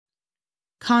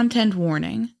Content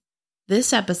warning.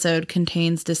 This episode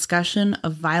contains discussion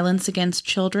of violence against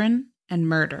children and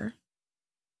murder.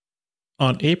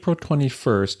 On April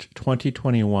 21st,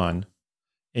 2021,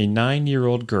 a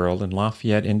 9-year-old girl in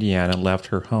Lafayette, Indiana left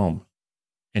her home,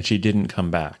 and she didn't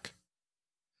come back.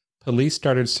 Police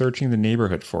started searching the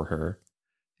neighborhood for her,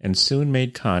 and soon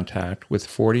made contact with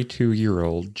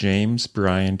 42-year-old James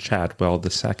Brian Chadwell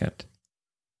II.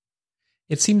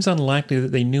 It seems unlikely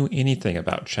that they knew anything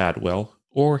about Chadwell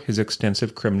or his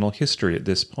extensive criminal history at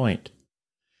this point.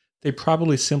 They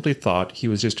probably simply thought he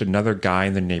was just another guy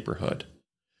in the neighborhood,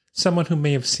 someone who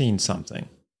may have seen something.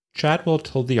 Chadwell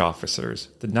told the officers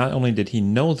that not only did he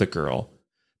know the girl,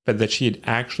 but that she had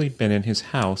actually been in his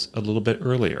house a little bit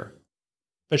earlier.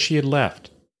 But she had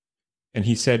left, and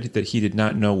he said that he did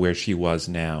not know where she was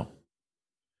now.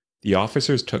 The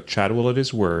officers took Chadwell at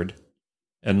his word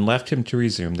and left him to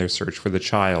resume their search for the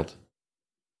child.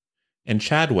 And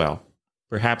Chadwell,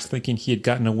 perhaps thinking he had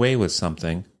gotten away with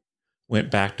something, went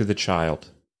back to the child,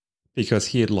 because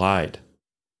he had lied.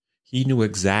 He knew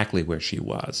exactly where she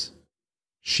was.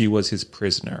 She was his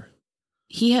prisoner.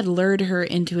 He had lured her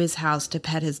into his house to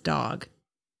pet his dog,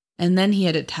 and then he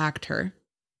had attacked her.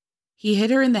 He hit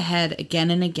her in the head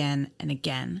again and again and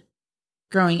again,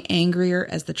 growing angrier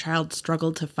as the child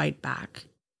struggled to fight back.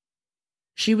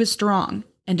 She was strong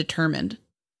and determined,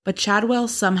 but Chadwell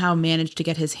somehow managed to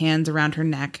get his hands around her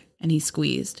neck, and he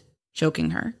squeezed,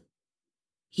 choking her.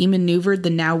 He maneuvered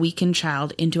the now weakened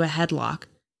child into a headlock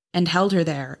and held her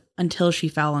there until she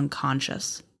fell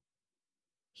unconscious.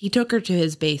 He took her to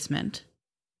his basement.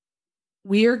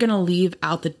 We are going to leave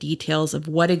out the details of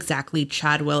what exactly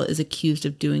Chadwell is accused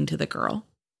of doing to the girl.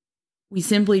 We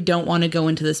simply don't want to go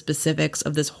into the specifics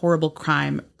of this horrible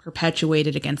crime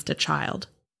perpetuated against a child.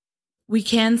 We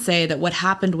can say that what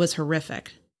happened was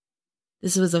horrific.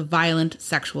 This was a violent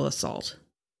sexual assault.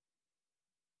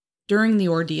 During the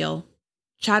ordeal,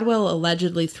 Chadwell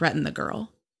allegedly threatened the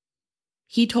girl.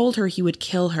 He told her he would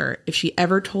kill her if she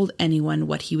ever told anyone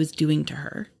what he was doing to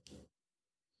her.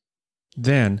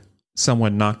 Then,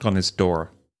 someone knocked on his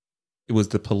door. It was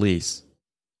the police.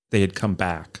 They had come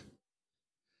back.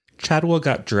 Chadwell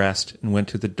got dressed and went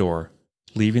to the door,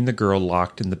 leaving the girl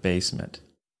locked in the basement.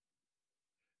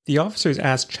 The officers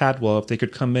asked Chadwell if they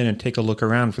could come in and take a look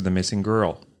around for the missing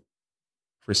girl.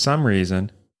 For some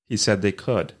reason, he said they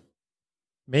could.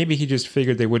 Maybe he just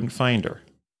figured they wouldn't find her.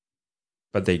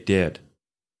 But they did.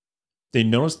 They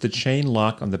noticed the chain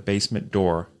lock on the basement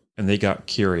door, and they got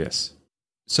curious.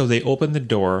 So they opened the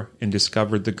door and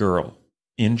discovered the girl,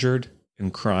 injured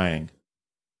and crying.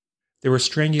 There were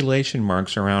strangulation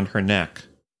marks around her neck.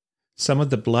 Some of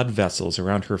the blood vessels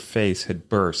around her face had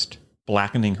burst,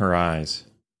 blackening her eyes.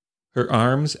 Her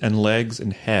arms and legs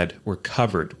and head were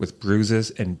covered with bruises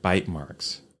and bite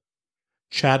marks.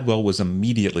 Chadwell was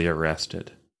immediately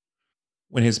arrested.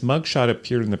 When his mugshot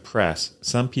appeared in the press,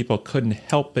 some people couldn't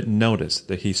help but notice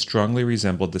that he strongly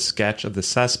resembled the sketch of the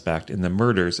suspect in the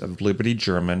murders of Liberty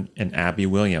German and Abby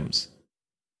Williams.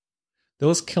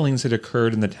 Those killings had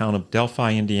occurred in the town of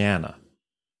Delphi, Indiana,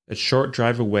 a short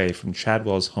drive away from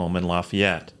Chadwell's home in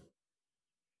Lafayette.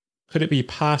 Could it be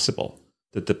possible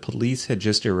that the police had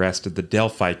just arrested the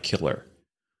Delphi killer,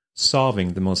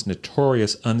 solving the most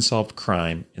notorious unsolved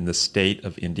crime in the state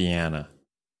of Indiana?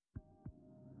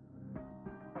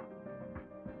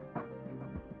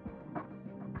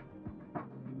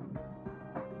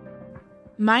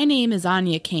 My name is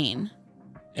Anya Kane.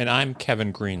 And I'm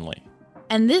Kevin Greenlee.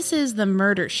 And this is The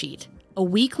Murder Sheet, a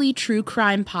weekly true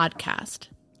crime podcast.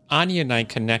 Anya and I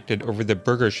connected over the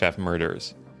Burger Chef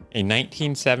murders, a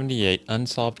 1978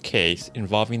 unsolved case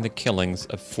involving the killings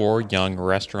of 4 young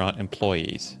restaurant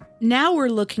employees. Now we're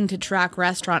looking to track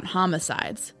restaurant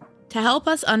homicides. To help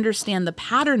us understand the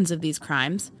patterns of these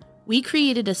crimes, we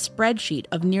created a spreadsheet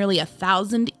of nearly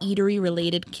 1,000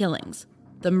 eatery-related killings,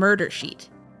 the Murder Sheet.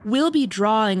 We'll be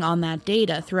drawing on that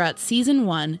data throughout Season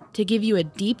 1 to give you a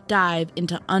deep dive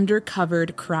into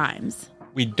undercovered crimes.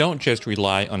 We don't just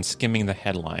rely on skimming the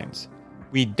headlines.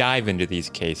 We dive into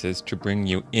these cases to bring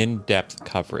you in-depth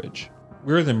coverage.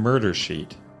 We're the Murder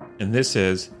Sheet, and this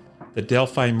is The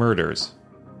Delphi Murders,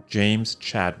 James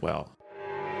Chadwell.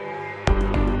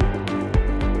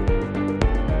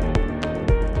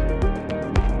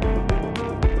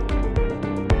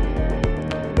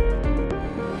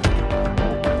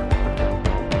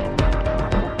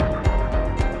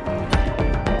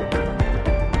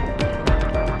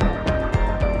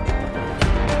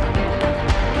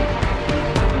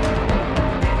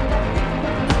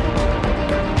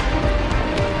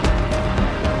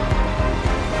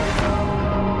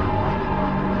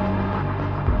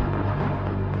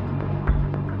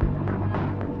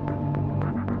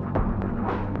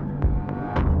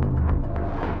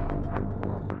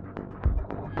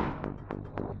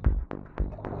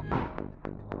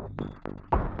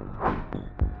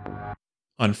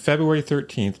 On February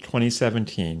 13,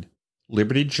 2017,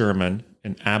 Liberty German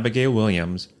and Abigail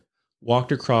Williams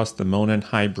walked across the Monon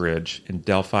High Bridge in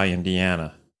Delphi,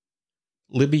 Indiana.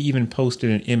 Libby even posted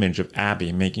an image of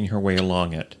Abby making her way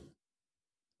along it.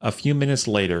 A few minutes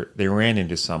later, they ran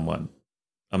into someone,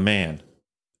 a man.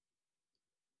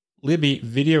 Libby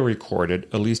video recorded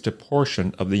at least a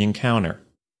portion of the encounter,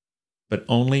 but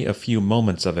only a few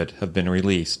moments of it have been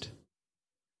released.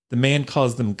 The man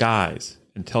calls them guys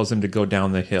and tells them to go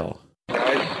down the hill.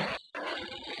 Guys.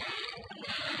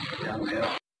 Down the hill.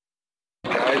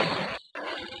 Guys.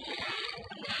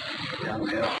 Down the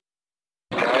hill.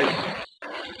 Guys.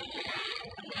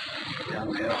 Down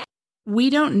the hill. We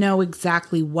don't know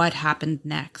exactly what happened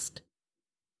next,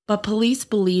 but police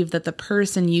believe that the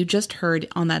person you just heard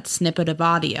on that snippet of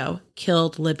audio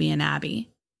killed Libby and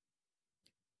Abby.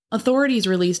 Authorities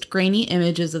released grainy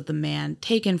images of the man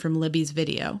taken from Libby's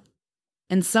video,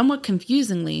 and somewhat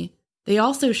confusingly, they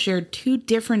also shared 2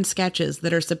 different sketches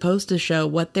that are supposed to show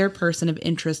what their person of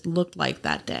interest looked like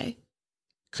that day.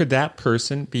 Could that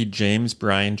person be James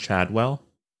Brian Chadwell?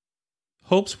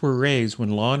 Hopes were raised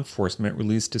when law enforcement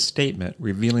released a statement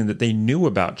revealing that they knew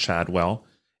about Chadwell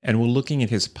and were looking at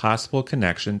his possible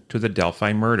connection to the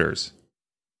Delphi murders.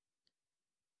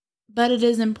 But it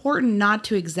is important not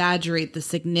to exaggerate the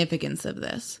significance of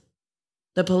this.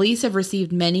 The police have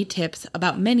received many tips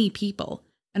about many people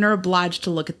and are obliged to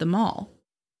look at them all.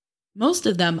 Most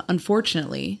of them,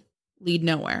 unfortunately, lead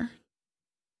nowhere.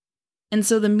 And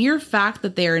so the mere fact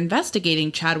that they are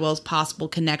investigating Chadwell's possible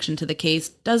connection to the case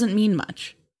doesn't mean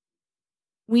much.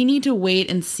 We need to wait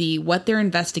and see what their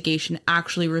investigation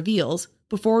actually reveals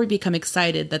before we become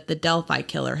excited that the Delphi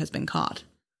killer has been caught.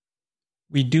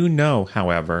 We do know,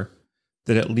 however,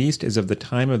 that at least as of the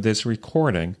time of this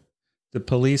recording, the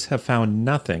police have found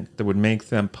nothing that would make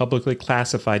them publicly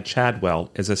classify Chadwell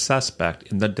as a suspect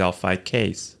in the Delphi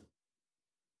case.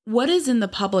 What is in the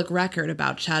public record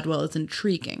about Chadwell is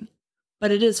intriguing,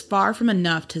 but it is far from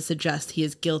enough to suggest he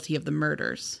is guilty of the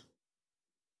murders.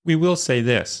 We will say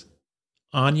this.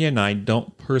 Anya and I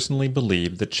don't personally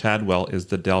believe that Chadwell is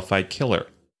the Delphi killer,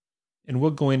 and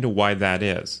we'll go into why that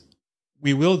is.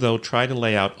 We will, though, try to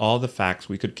lay out all the facts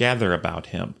we could gather about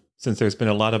him, since there's been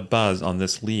a lot of buzz on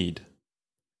this lead.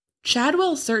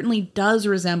 Chadwell certainly does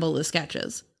resemble the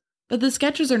sketches, but the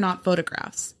sketches are not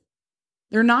photographs.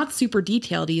 They're not super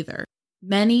detailed either.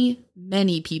 Many,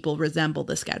 many people resemble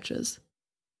the sketches.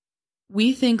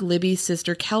 We think Libby's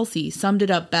sister Kelsey summed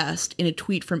it up best in a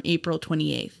tweet from April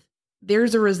 28th.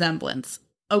 There's a resemblance.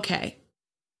 Okay.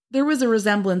 There was a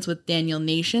resemblance with Daniel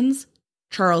Nations,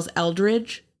 Charles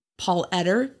Eldridge, Paul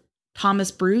Etter, Thomas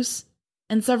Bruce,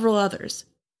 and several others.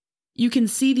 You can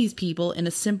see these people in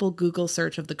a simple Google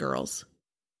search of the girls.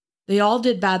 They all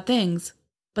did bad things,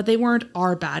 but they weren't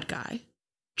our bad guy.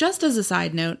 Just as a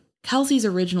side note, Kelsey's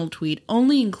original tweet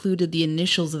only included the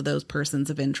initials of those persons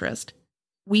of interest.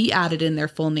 We added in their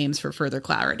full names for further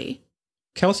clarity.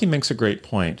 Kelsey makes a great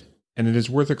point, and it is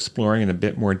worth exploring in a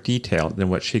bit more detail than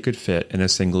what she could fit in a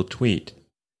single tweet.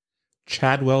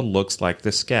 Chadwell looks like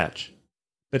the sketch,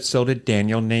 but so did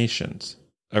Daniel Nations,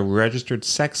 a registered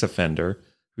sex offender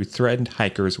who threatened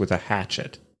hikers with a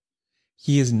hatchet.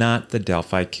 He is not the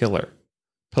Delphi killer.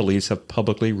 Police have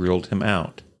publicly ruled him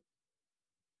out.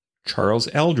 Charles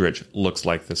Eldridge looks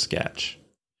like the sketch.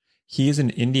 He is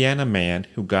an Indiana man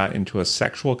who got into a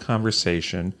sexual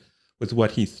conversation with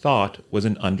what he thought was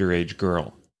an underage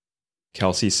girl.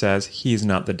 Kelsey says he is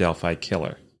not the Delphi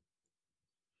killer.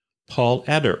 Paul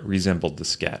Etter resembled the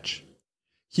sketch.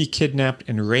 He kidnapped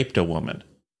and raped a woman.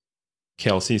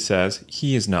 Kelsey says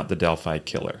he is not the Delphi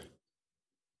killer.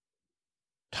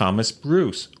 Thomas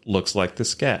Bruce looks like the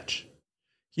sketch.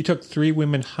 He took 3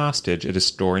 women hostage at a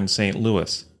store in St.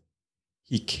 Louis.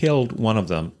 He killed one of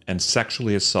them and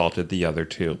sexually assaulted the other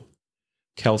 2.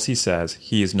 Kelsey says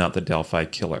he is not the Delphi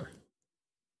killer.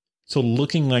 So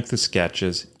looking like the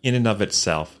sketches in and of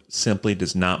itself simply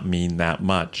does not mean that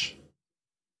much.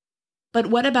 But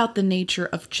what about the nature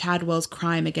of Chadwell's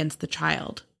crime against the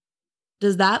child?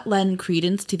 Does that lend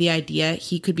credence to the idea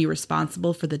he could be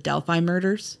responsible for the Delphi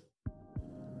murders?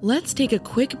 Let's take a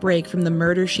quick break from the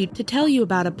murder sheet to tell you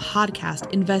about a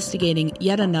podcast investigating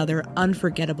yet another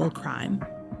unforgettable crime.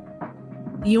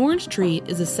 The Orange Tree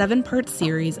is a 7-part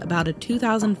series about a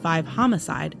 2005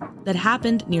 homicide that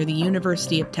happened near the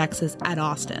University of Texas at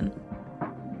Austin.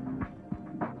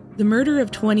 The murder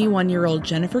of 21-year-old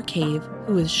Jennifer Cave,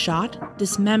 who was shot,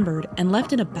 dismembered, and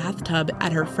left in a bathtub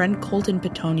at her friend Colton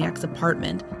Petoniak's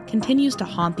apartment, continues to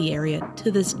haunt the area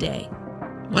to this day.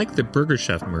 Like the Burger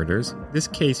Chef murders, this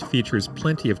case features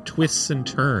plenty of twists and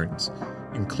turns,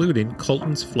 including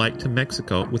Colton's flight to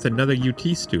Mexico with another UT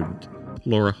student,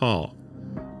 Laura Hall.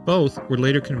 Both were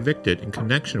later convicted in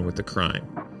connection with the crime,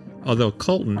 although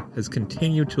Colton has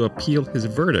continued to appeal his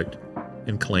verdict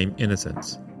and claim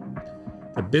innocence.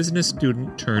 The business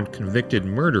student turned convicted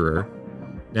murderer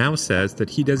now says that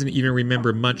he doesn't even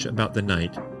remember much about the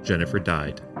night Jennifer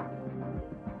died.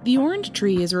 The Orange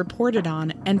Tree is reported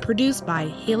on and produced by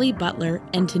Haley Butler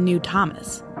and Tanu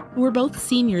Thomas, who were both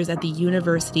seniors at the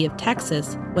University of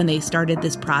Texas when they started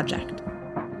this project.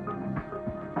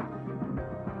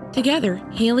 Together,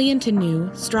 Haley and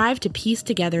Tanu strive to piece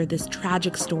together this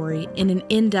tragic story in an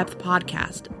in-depth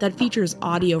podcast that features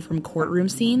audio from courtroom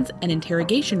scenes and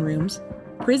interrogation rooms,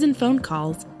 prison phone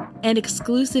calls, and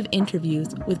exclusive interviews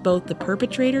with both the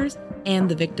perpetrators and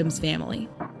the victim's family.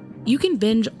 You can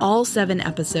binge all 7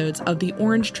 episodes of The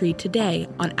Orange Tree today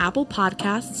on Apple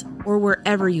Podcasts or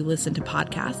wherever you listen to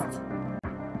podcasts.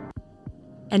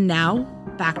 And now,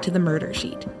 back to the murder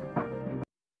sheet.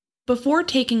 Before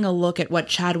taking a look at what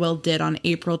Chadwell did on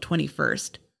April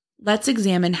 21st, let's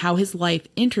examine how his life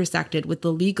intersected with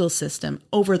the legal system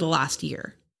over the last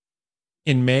year.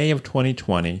 In May of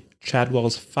 2020,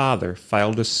 Chadwell's father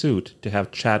filed a suit to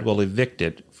have Chadwell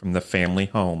evicted from the family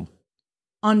home.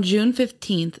 On June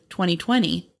 15th,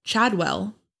 2020,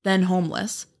 Chadwell, then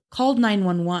homeless, called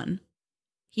 911.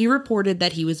 He reported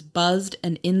that he was buzzed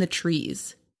and in the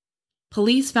trees.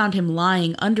 Police found him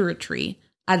lying under a tree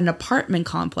at an apartment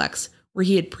complex where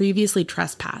he had previously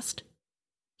trespassed.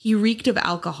 He reeked of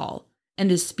alcohol,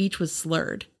 and his speech was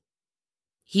slurred.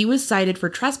 He was cited for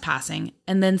trespassing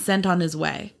and then sent on his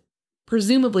way,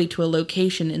 presumably to a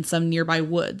location in some nearby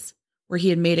woods, where he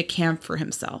had made a camp for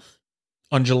himself.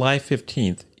 On July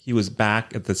 15th, he was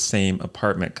back at the same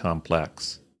apartment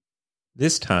complex.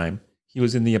 This time, he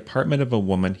was in the apartment of a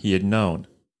woman he had known.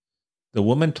 The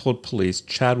woman told police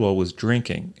Chadwell was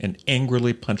drinking and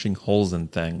angrily punching holes in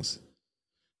things.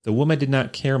 The woman did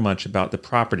not care much about the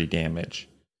property damage.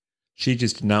 She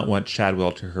just did not want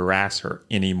Chadwell to harass her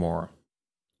anymore.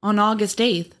 On August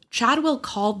 8th, Chadwell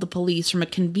called the police from a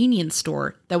convenience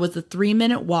store that was a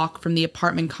 3-minute walk from the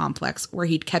apartment complex where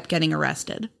he'd kept getting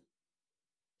arrested.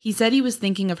 He said he was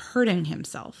thinking of hurting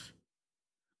himself.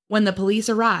 When the police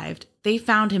arrived, they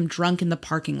found him drunk in the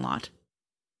parking lot.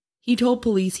 He told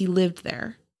police he lived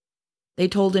there. They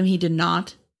told him he did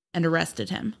not and arrested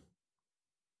him.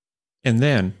 And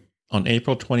then, on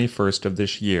April 21st of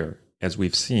this year, as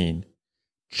we've seen,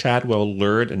 Chadwell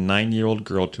lured a 9-year-old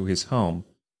girl to his home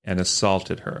and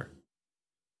assaulted her.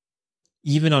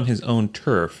 Even on his own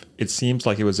turf, it seems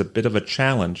like it was a bit of a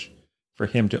challenge for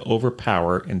him to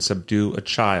overpower and subdue a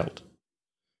child.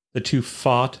 The two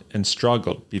fought and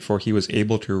struggled before he was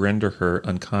able to render her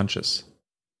unconscious.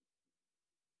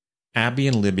 Abby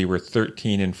and Libby were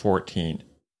 13 and 14.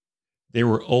 They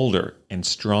were older and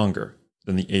stronger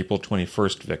than the April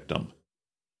 21st victim.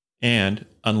 And,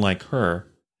 unlike her,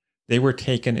 they were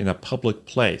taken in a public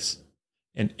place,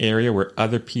 an area where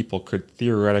other people could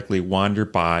theoretically wander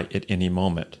by at any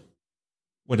moment.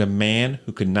 Would a man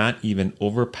who could not even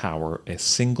overpower a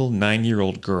single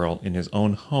 9-year-old girl in his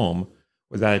own home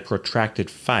without a protracted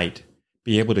fight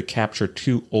be able to capture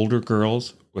 2 older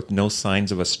girls with no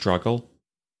signs of a struggle?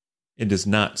 It does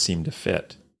not seem to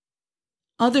fit.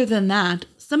 Other than that,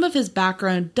 some of his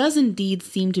background does indeed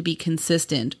seem to be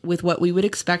consistent with what we would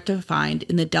expect to find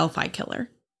in the Delphi killer.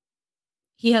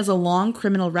 He has a long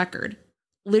criminal record,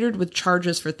 littered with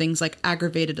charges for things like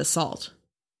aggravated assault.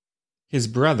 His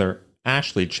brother,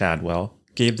 Ashley Chadwell,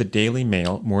 gave the Daily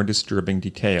Mail more disturbing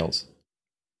details.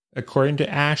 According to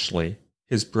Ashley,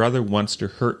 his brother wants to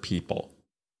hurt people,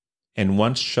 and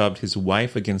once shoved his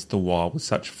wife against the wall with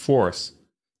such force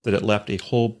that it left a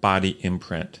whole body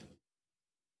imprint.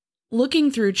 Looking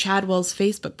through Chadwell's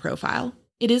Facebook profile,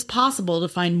 it is possible to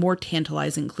find more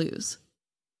tantalizing clues.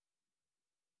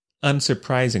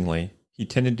 Unsurprisingly, he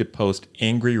tended to post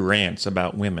angry rants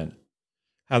about women,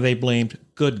 how they blamed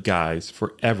good guys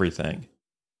for everything,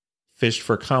 fished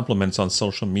for compliments on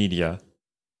social media,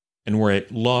 and were a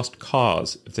lost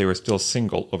cause if they were still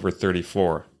single over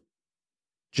 34.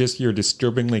 Just your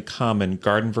disturbingly common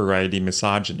garden variety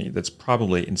misogyny that's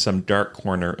probably in some dark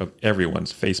corner of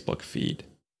everyone's Facebook feed.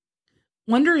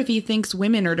 Wonder if he thinks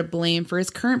women are to blame for his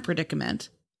current predicament,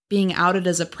 being outed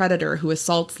as a predator who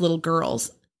assaults little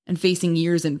girls and facing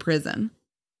years in prison.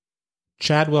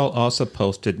 Chadwell also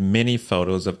posted many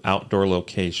photos of outdoor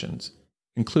locations,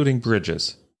 including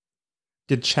bridges.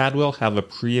 Did Chadwell have a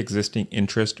pre-existing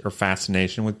interest or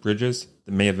fascination with bridges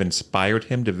that may have inspired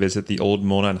him to visit the old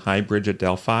Monon High Bridge at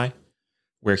Delphi,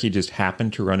 where he just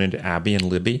happened to run into Abby and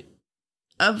Libby?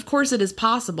 Of course it is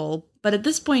possible, but at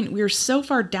this point we are so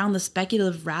far down the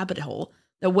speculative rabbit hole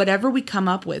that whatever we come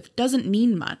up with doesn't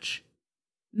mean much.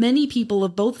 Many people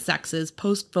of both sexes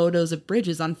post photos of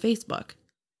bridges on Facebook.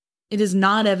 It is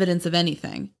not evidence of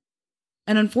anything.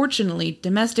 And unfortunately,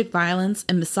 domestic violence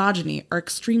and misogyny are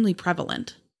extremely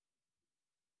prevalent.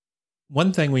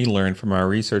 One thing we learned from our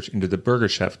research into the Burger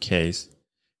Chef case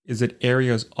is that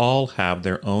areas all have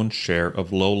their own share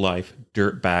of low-life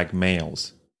dirtbag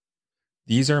males.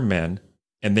 These are men,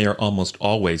 and they are almost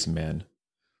always men,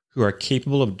 who are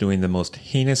capable of doing the most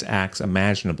heinous acts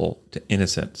imaginable to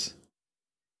innocents.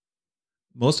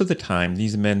 Most of the time,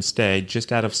 these men stay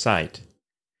just out of sight,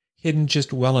 hidden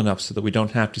just well enough so that we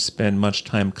don't have to spend much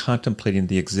time contemplating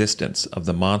the existence of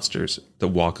the monsters that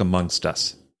walk amongst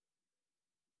us.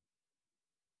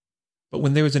 But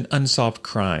when there is an unsolved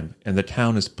crime and the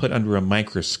town is put under a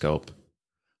microscope,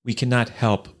 we cannot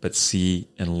help but see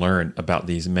and learn about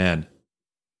these men.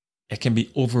 It can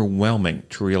be overwhelming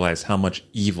to realize how much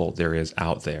evil there is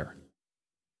out there,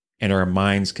 and our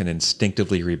minds can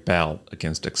instinctively rebel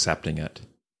against accepting it.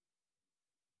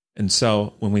 And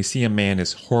so, when we see a man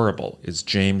as horrible as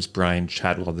James Brian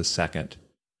Chadwell II,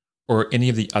 or any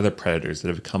of the other predators that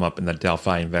have come up in the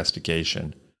Delphi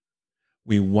investigation,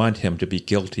 we want him to be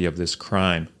guilty of this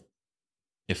crime,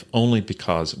 if only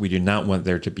because we do not want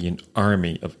there to be an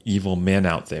army of evil men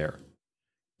out there,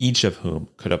 each of whom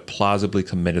could have plausibly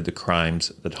committed the crimes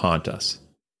that haunt us.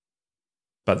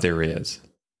 But there is.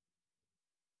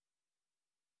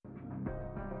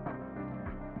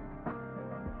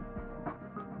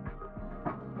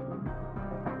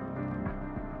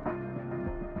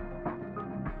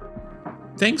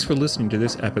 Thanks for listening to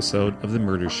this episode of The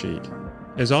Murder Sheet.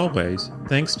 As always,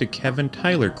 thanks to Kevin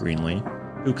Tyler Greenlee,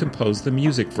 who composed the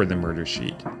music for The Murder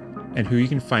Sheet, and who you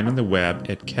can find on the web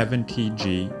at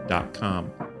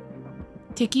kevintg.com.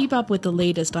 To keep up with the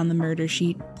latest on The Murder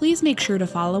Sheet, please make sure to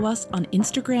follow us on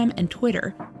Instagram and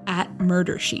Twitter at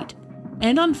Murdersheet,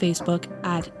 and on Facebook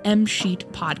at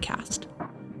msheetpodcast,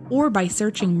 or by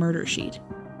searching Murder Sheet.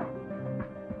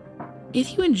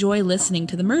 If you enjoy listening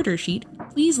to The Murder Sheet,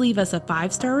 please leave us a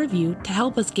 5-star review to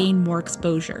help us gain more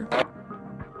exposure.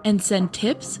 And send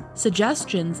tips,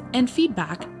 suggestions, and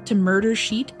feedback to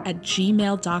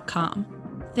murdersheet@gmail.com.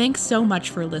 Thanks so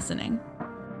much for listening.